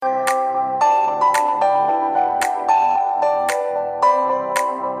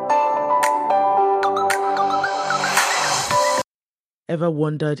Ever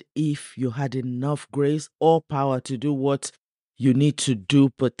wondered if you had enough grace or power to do what you need to do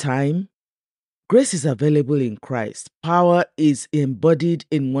per time? Grace is available in Christ. Power is embodied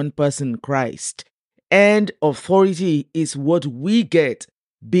in one person, Christ. And authority is what we get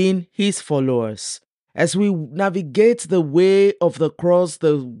being his followers. As we navigate the way of the cross,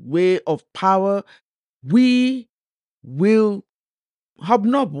 the way of power, we will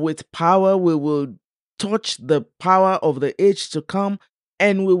hobnob with power. We will touch the power of the age to come,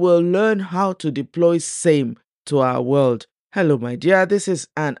 and we will learn how to deploy same to our world. Hello, my dear. This is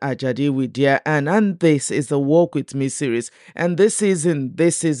Anne Ajadi with dear Anne, and this is the Walk With Me series. And this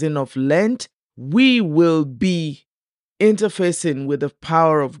season of Lent, we will be interfacing with the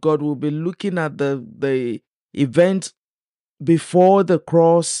power of God. We'll be looking at the event before the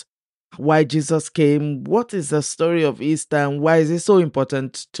cross, why Jesus came, what is the story of Easter, and why is it so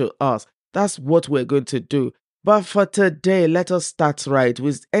important to us. That's what we're going to do. But for today, let us start right.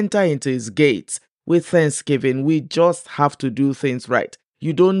 We enter into his gates with thanksgiving. We just have to do things right.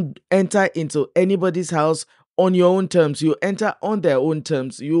 You don't enter into anybody's house on your own terms. You enter on their own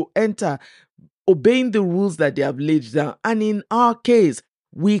terms. You enter obeying the rules that they have laid down. And in our case,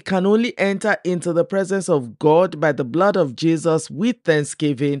 we can only enter into the presence of God by the blood of Jesus with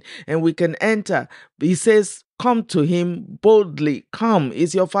thanksgiving, and we can enter. He says, come to him boldly. Come,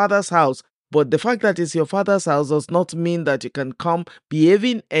 it's your father's house. But the fact that it's your father's house does not mean that you can come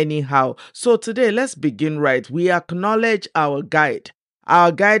behaving anyhow. So today, let's begin right. We acknowledge our guide.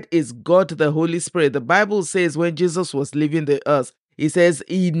 Our guide is God, the Holy Spirit. The Bible says when Jesus was leaving the earth, he says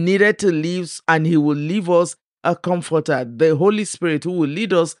he needed to leave, and he will leave us a comforter, the Holy Spirit, who will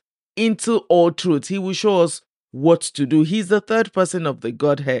lead us into all truth. He will show us what to do. He's the third person of the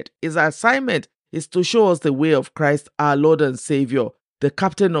Godhead. His assignment is to show us the way of Christ, our Lord and Savior, the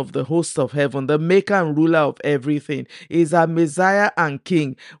captain of the host of heaven, the maker and ruler of everything. He is our Messiah and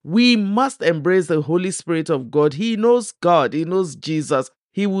King. We must embrace the Holy Spirit of God. He knows God. He knows Jesus.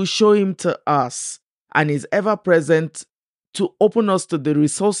 He will show him to us, and is ever present to open us to the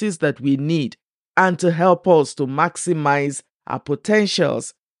resources that we need and to help us to maximize our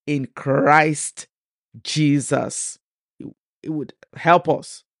potentials in Christ Jesus. It would help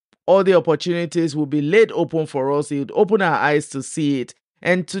us. All the opportunities will be laid open for us. It would open our eyes to see it.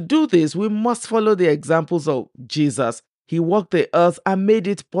 And to do this, we must follow the examples of Jesus. He walked the earth and made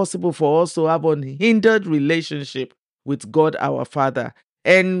it possible for us to have an unhindered relationship with God our Father.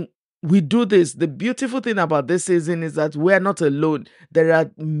 And we do this. The beautiful thing about this season is that we're not alone. There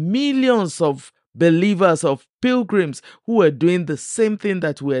are millions of believers, of pilgrims, who are doing the same thing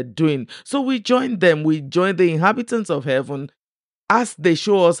that we're doing. So we join them. We join the inhabitants of heaven as they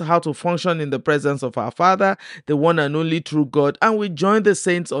show us how to function in the presence of our Father, the one and only true God. And we join the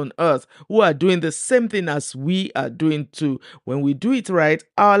saints on earth who are doing the same thing as we are doing too. When we do it right,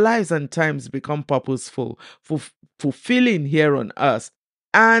 our lives and times become purposeful, fulfilling here on earth.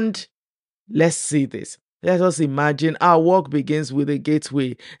 And let's see this. Let us imagine our walk begins with a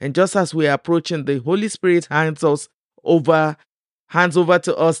gateway. And just as we are approaching, the Holy Spirit hands over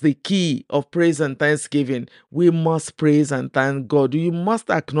to us the key of praise and thanksgiving. We must praise and thank God. You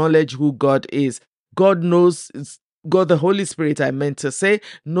must acknowledge who God is. God knows, God, the Holy Spirit, I meant to say,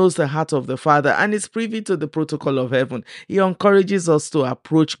 knows the heart of the Father and is privy to the protocol of heaven. He encourages us to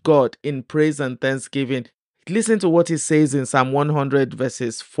approach God in praise and thanksgiving. Listen to what he says in Psalm 100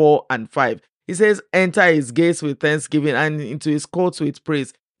 verses 4 and 5. He says, enter his gates with thanksgiving and into his courts with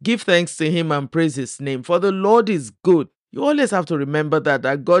praise. Give thanks to him and praise his name, for the Lord is good. You always have to remember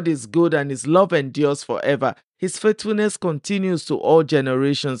that God is good and his love endures forever. His faithfulness continues to all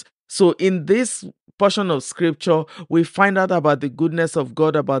generations. So in this portion of scripture, we find out about the goodness of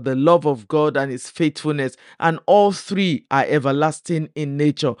God, about the love of God and his faithfulness. And all three are everlasting in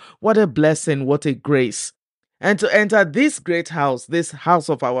nature. What a blessing, what a grace. And to enter this great house, this house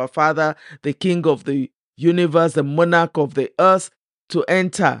of our Father, the King of the universe, the monarch of the earth, to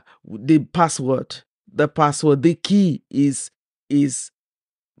enter the password, the key is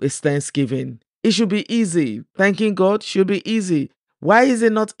thanksgiving. It should be easy. Thanking God should be easy. Why is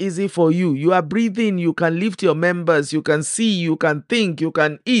it not easy for you? You are breathing, you can lift your members, you can see, you can think, you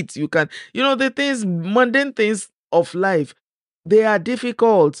can eat, the things, mundane things of life, they are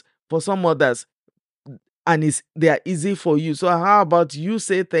difficult for some others, and they are easy for you. So how about you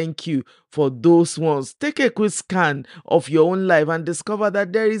say thank you for those ones? Take a quick scan of your own life and discover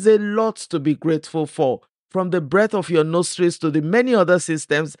that there is a lot to be grateful for, from the breath of your nostrils to the many other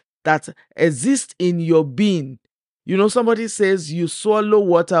systems that exist in your being. Somebody says you swallow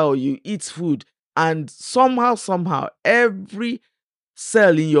water or you eat food, and somehow, every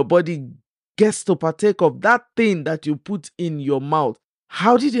cell in your body gets to partake of that thing that you put in your mouth.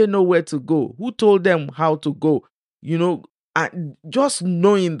 How did they know where to go? Who told them how to go? You know, and just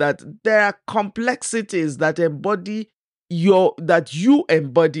knowing that there are complexities that you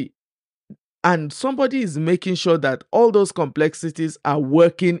embody, and somebody is making sure that all those complexities are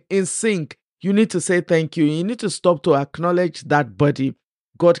working in sync. You need to say thank you. You need to stop to acknowledge that body.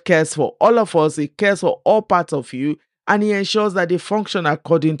 God cares for all of us. He cares for all parts of you, and He ensures that they function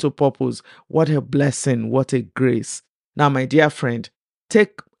according to purpose. What a blessing. What a grace. Now, my dear friend,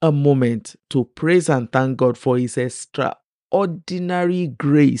 take a moment to praise and thank God for His extraordinary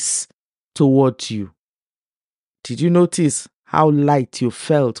grace towards you. Did you notice how light you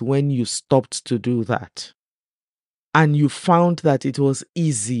felt when you stopped to do that? And you found that it was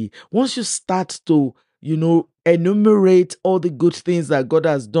easy. Once you start to, enumerate all the good things that God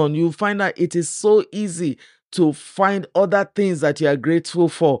has done, you find that it is so easy to find other things that you are grateful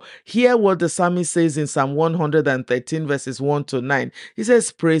for. Hear what the psalmist says in Psalm 113, verses 1 to 9. He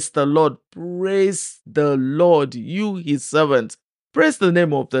says, praise the Lord, you his servants. Praise the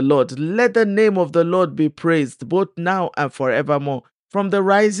name of the Lord. Let the name of the Lord be praised, both now and forevermore. From the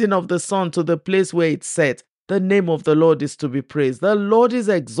rising of the sun to the place where it sets, the name of the Lord is to be praised. The Lord is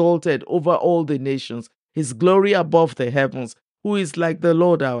exalted over all the nations, his glory above the heavens. Who is like the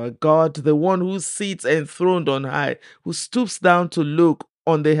Lord our God, the one who sits enthroned on high, who stoops down to look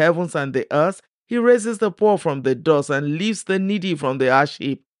on the heavens and the earth? He raises the poor from the dust and lifts the needy from the ash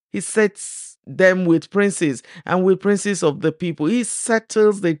heap. He sets them with princes and with princes of the people. He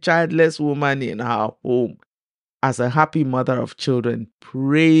settles the childless woman in her home. As a happy mother of children,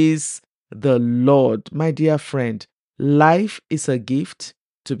 praise the Lord. My dear friend, life is a gift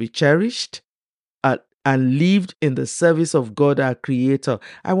to be cherished and lived in the service of God, our Creator.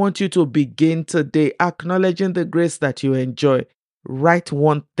 I want you to begin today acknowledging the grace that you enjoy. Write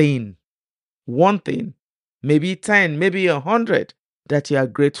one thing, maybe 10, maybe 100 that you are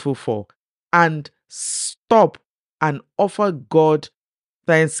grateful for, and stop and offer God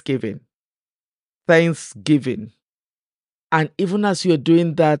thanksgiving. And even as you're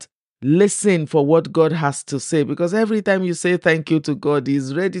doing that, listen for what God has to say, because every time you say thank you to God,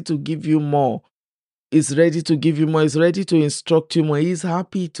 He's ready to give you more. He's ready to give you more. He's ready to instruct you more. He's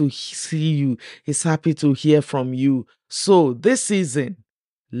happy to see you. He's happy to hear from you. So this season,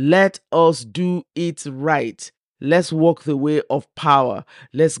 let us do it right. Let's walk the way of power.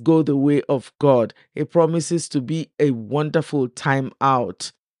 Let's go the way of God. It promises to be a wonderful time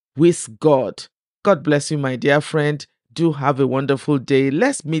out with God. God bless you, my dear friend. Do have a wonderful day.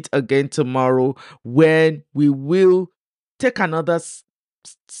 Let's meet again tomorrow when we will take another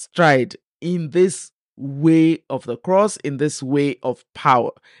stride in this way of the cross, in this way of power,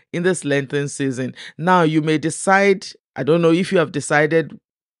 in this Lenten season. Now, you may decide, I don't know if you have decided,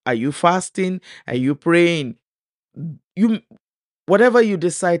 are you fasting? Are you praying? Whatever you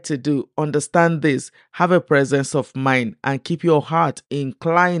decide to do, understand this. Have a presence of mind and keep your heart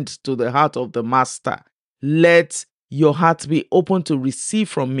inclined to the heart of the Master. Let your heart be open to receive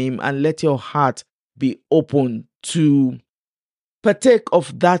from Him, and let your heart be open to partake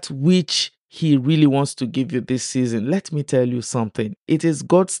of that which He really wants to give you this season. Let me tell you something. It is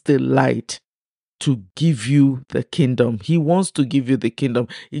God's delight to give you the kingdom. He wants to give you the kingdom.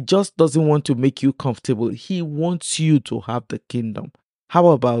 He just doesn't want to make you comfortable. He wants you to have the kingdom. How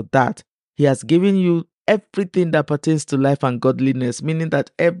about that? He has given you everything that pertains to life and godliness, meaning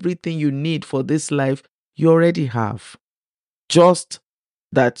that everything you need for this life, you already have. Just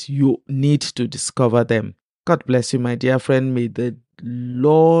that you need to discover them. God bless you, my dear friend. May the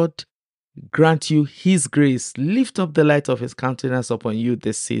Lord grant you His grace, lift up the light of His countenance upon you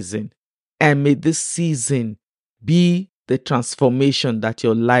this season. And may this season be the transformation that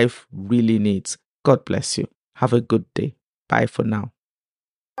your life really needs. God bless you. Have a good day. Bye for now.